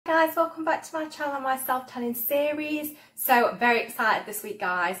Guys, welcome back to my channel and my self-tanning series. So very excited this week,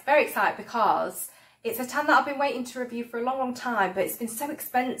 guys, very excited because it's a tan that I've been waiting to review for a long time, but it's been so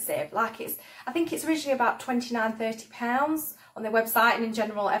expensive. Like I think it's originally about £29–30 on their website and in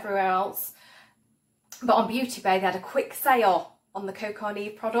general everywhere else, but on Beauty Bay they had a quick sale on the Coco and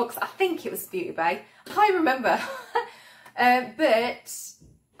Eve products. I think it was Beauty Bay, I can't remember. But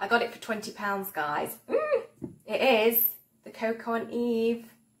I got it for £20, guys. It is the Coco and Eve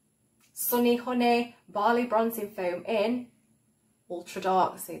Sunny Honey Barley Bronzing Foam in ultra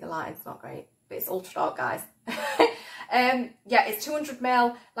dark. See, the lighting's not great, but it's ultra dark, guys. Yeah, it's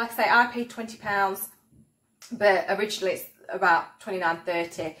 200ml. Like I say, I paid £20, but originally it's about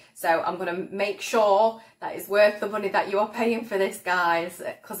 £29–30. So I'm going to make sure that it's worth the money that you are paying for this, guys,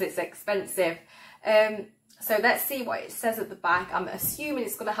 because it's expensive. So let's see what it says at the back. I'm assuming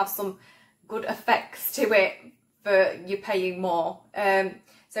it's going to have some good effects to it for you paying more.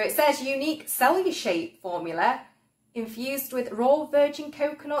 So it says unique cellular shape formula infused with raw virgin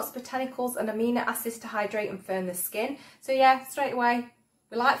coconuts, botanicals and amino acids to hydrate and firm the skin. So yeah, straight away,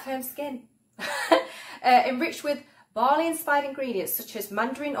 we like firm skin. Enriched with barley inspired ingredients such as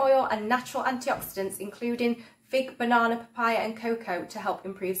mandarin oil and natural antioxidants including fig, banana, papaya and cocoa to help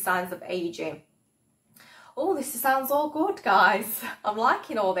improve signs of aging. Oh, this sounds all good, guys. I'm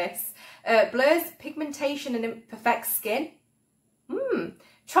liking all this. Blurs pigmentation and perfects skin.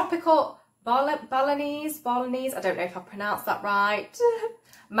 Tropical Balinese, I don't know if I pronounced that right.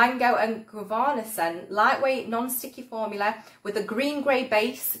 Mango and guavana scent, lightweight, non-sticky formula with a green-grey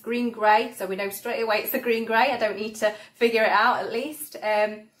base, green-grey, so we know straight away it's a green-grey. I don't need to figure it out at least.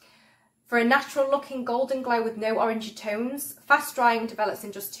 For a natural-looking golden glow with no orangey tones, fast drying develops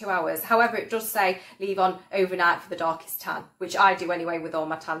in just 2 hours. However, it does say leave on overnight for the darkest tan, which I do anyway with all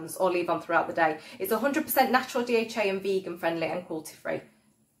my tans, or leave on throughout the day. It's 100% natural DHA and vegan friendly and cruelty-free.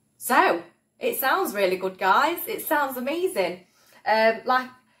 So, it sounds really good, guys. It sounds amazing. Like,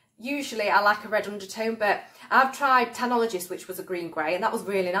 usually I like a red undertone, but I've tried Tanologist, which was a green-grey, and that was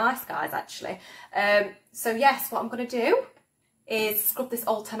really nice, guys, actually. So, yes, what I'm going to do is scrub this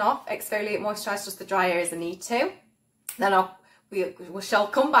old tan off, exfoliate, moisturise just the dry areas I need to. Then we shall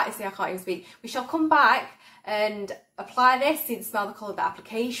come back, see I can't even speak, we shall come back and apply this, see the smell, the colour of the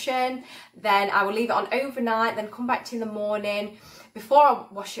application. Then I will leave it on overnight, then come back to you in the morning before I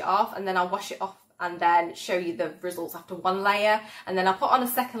wash it off, and then I'll wash it off and then show you the results after one layer, and then I'll put on a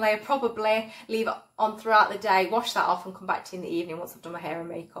second layer, probably leave it on throughout the day, wash that off and come back to you in the evening once I've done my hair and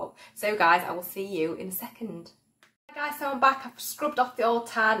makeup. So guys, I will see you in a second. Guys, so I'm back. I've scrubbed off the old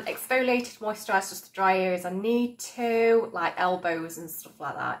tan, exfoliated, moisturised just the dry areas I need to, like elbows and stuff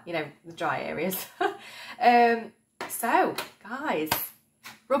like that, you know, the dry areas. So guys,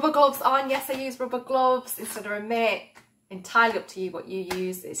 rubber gloves on. Yes, I use rubber gloves instead of a mitt. Entirely up to you what you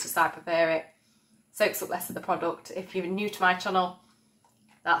use, it's just I prefer it. Soaks up less of the product. If you're new to my channel,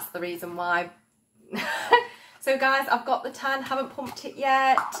 that's the reason why. So guys, I've got the tan, haven't pumped it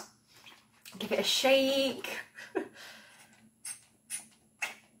yet. Give it a shake.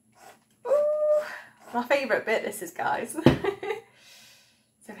 Ooh, my favourite bit this is, guys.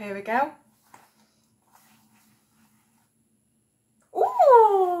 So here we go.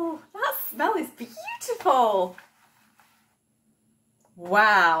 Ooh, that smell is beautiful.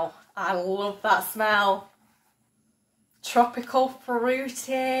 Wow, I love that smell. Tropical,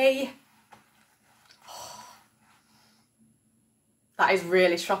 fruity. That is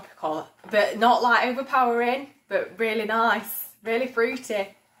really tropical, but not like overpowering, but really nice, really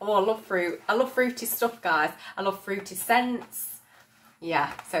fruity. Oh, I love fruit. I love fruity stuff, guys. I love fruity scents.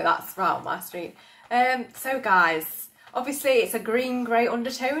 Yeah, so that's right on my street. So guys, obviously it's a green-grey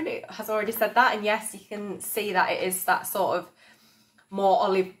undertone. It has already said that, and yes, you can see that it is that sort of more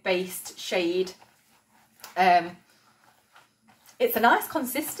olive-based shade. It's a nice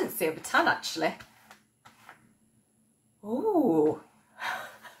consistency of a tan, actually. Ooh,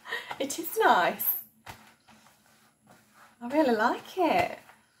 it is nice. I really like it.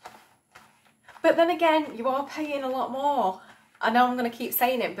 But then again, you are paying a lot more. I know I'm going to keep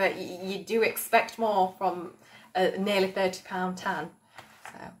saying it, but you do expect more from a nearly £30 tan.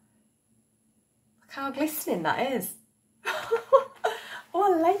 So, look how glistening that is.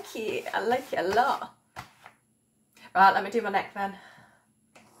 Oh, I like it. I like it a lot. Right, let me do my neck then.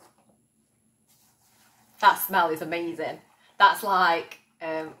 That smell is amazing. That's like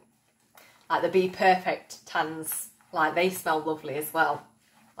the Be Perfect tans. Like, they smell lovely as well.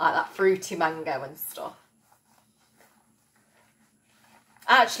 Like that fruity mango and stuff.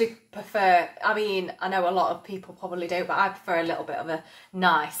 I actually prefer, I mean, I know a lot of people probably don't, but I prefer a little bit of a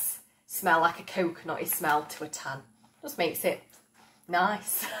nice smell, like a coconutty smell to a tan. Just makes it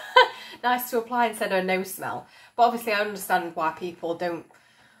nice. nice to apply instead of no smell. But obviously I understand why people don't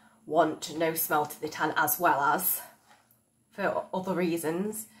want no smell to the tan as well as for other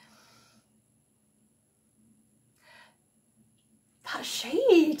reasons. That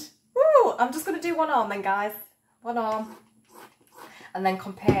shade! Ooh, I'm just going to do one arm then, guys. One arm. And then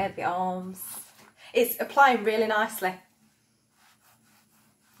compare the arms. It's applying really nicely.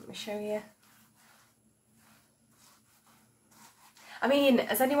 Let me show you. I mean,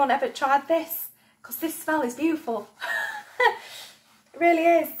 has anyone ever tried this? Because this smell is beautiful. It really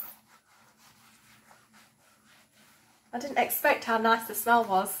is. I didn't expect how nice the smell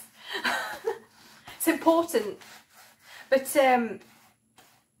was. It's important. But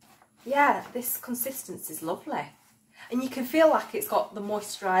yeah, this consistency is lovely. And you can feel like it's got the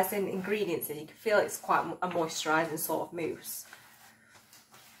moisturising ingredients in it. You can feel it's quite a moisturising sort of mousse.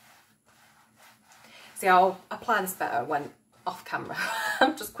 See, I'll apply this better when off camera.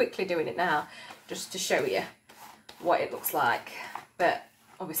 I'm just quickly doing it now, just to show you what it looks like. But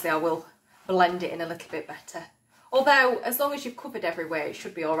obviously I will blend it in a little bit better. Although, as long as you've covered everywhere, it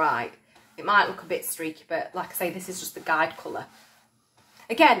should be alright. It might look a bit streaky, but like I say, this is just the guide colour.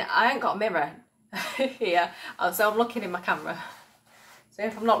 Again, I ain't got a mirror here, so I'm looking in my camera. So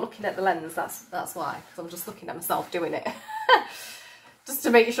if I'm not looking at the lens, that's why, because I'm just looking at myself doing it. Just to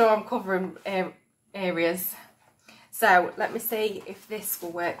make sure I'm covering areas. So let me see if this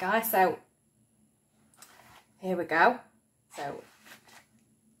will work, guys. So here we go. So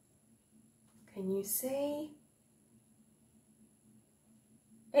can you see?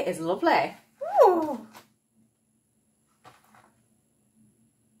 It is lovely. Ooh.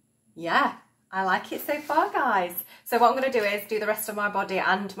 Yeah, I like it so far, guys. So what I'm going to do is do the rest of my body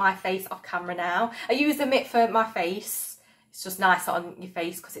and my face off camera now. I use a mitt for my face. It's just nice on your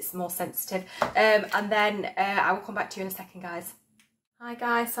face because it's more sensitive. And then I will come back to you in a second, guys. Hi,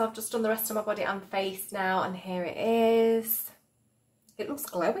 guys. So I've just done the rest of my body and face now, and here it is. It looks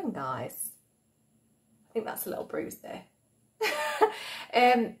glowing, guys. I think that's a little bruise there.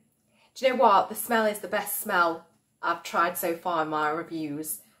 Do you know what? The smell is the best smell I've tried so far in my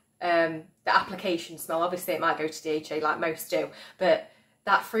reviews. The application smell, obviously it might go to DHA like most do, but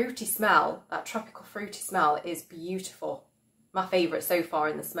that fruity smell, that tropical fruity smell is beautiful. My favourite so far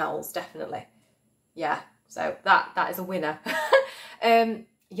in the smells, definitely. Yeah, so that is a winner.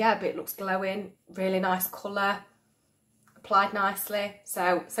 Yeah, but it looks glowing, really nice colour, applied nicely.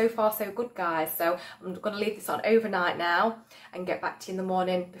 So far so good, guys. So I'm going to leave this on overnight now and get back to you in the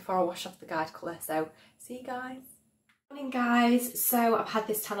morning before I wash off the guide colour. So see you guys. Morning, guys. So I've had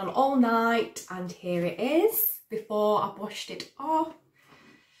this tan on all night and here it is before I've washed it off.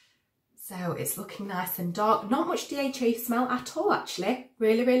 So it's looking nice and dark. Not much DHA smell at all, actually.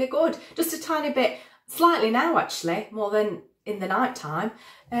 Really, really good. Just a tiny bit, slightly now actually, more than in the night time.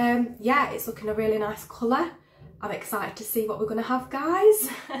 Yeah, it's looking a really nice colour. I'm excited to see what we're going to have, guys.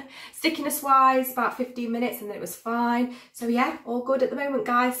 Stickiness wise, about 15 minutes and then it was fine. So yeah, all good at the moment,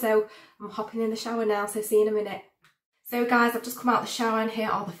 guys. So I'm hopping in the shower now, so see you in a minute. So guys, I've just come out of the shower and here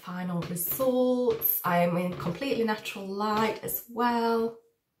are the final results. I am in completely natural light as well.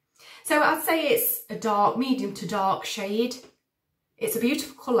 So I'd say it's a dark, medium to dark shade. It's a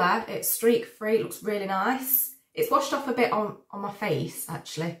beautiful colour, it's streak free, it looks really nice. It's washed off a bit on my face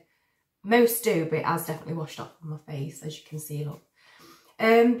actually. Most do, but it has definitely washed off on my face, as you can see, look.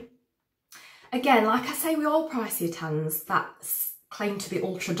 Again, like I say with all pricey tans that claim to be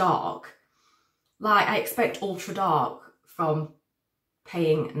ultra dark, like I expect ultra dark from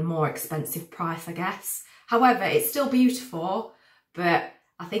paying a more expensive price, I guess. However, it's still beautiful, but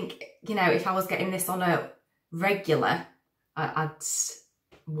I think, you know, if I was getting this on a regular, I'd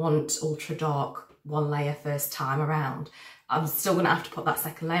want ultra dark one layer first time around. I'm still going to have to put that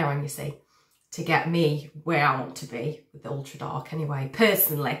second layer on, you see, to get me where I want to be with the ultra dark anyway,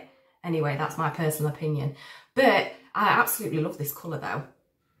 personally. Anyway, that's my personal opinion. But I absolutely love this colour though.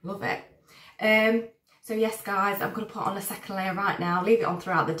 Love it. So yes, guys, I'm going to put on a second layer right now, leave it on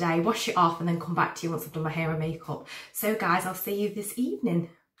throughout the day, wash it off and then come back to you once I've done my hair and makeup. So guys, I'll see you this evening.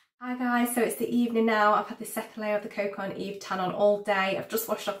 Hi guys, so it's the evening now. I've had the second layer of the Coco and Eve tan on all day. I've just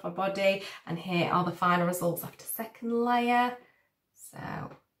washed off my body and here are the final results after second layer.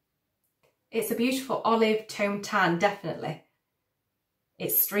 So it's a beautiful olive tone tan, definitely.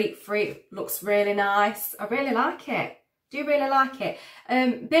 It's streak free, looks really nice. I really like it. Do really like it.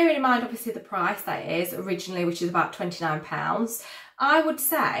 Bearing in mind obviously the price that it is originally, which is about £29. I would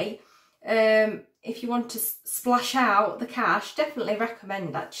say if you want to splash out the cash, definitely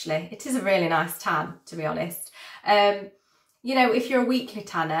recommend actually. It is a really nice tan, to be honest. You know, if you're a weekly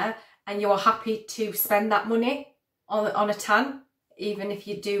tanner and you're happy to spend that money on a tan, even if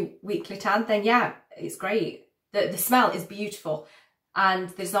you do weekly tan, then yeah, it's great. The smell is beautiful, and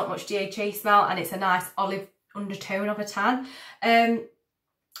there's not much DHA smell, and it's a nice olive undertone of a tan.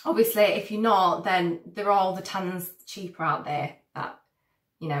 Obviously, if you're not, then there are all the tans cheaper out there that,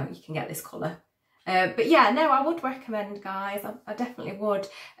 you know, you can get this colour. But yeah, no, I would recommend, guys. I definitely would.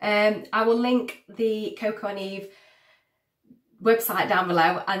 I will link the Coco and Eve website down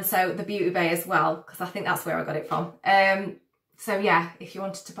below, and so the Beauty Bay as well, because I think that's where I got it from. So yeah, if you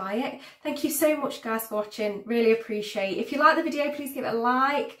wanted to buy it. Thank you so much, guys, for watching. Really appreciate it. If you like the video, please give it a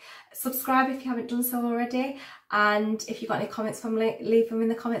like. Subscribe if you haven't done so already. And if you've got any comments from me, leave them in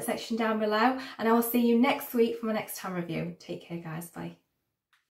the comment section down below. And I will see you next week for my next tan review. Take care, guys. Bye.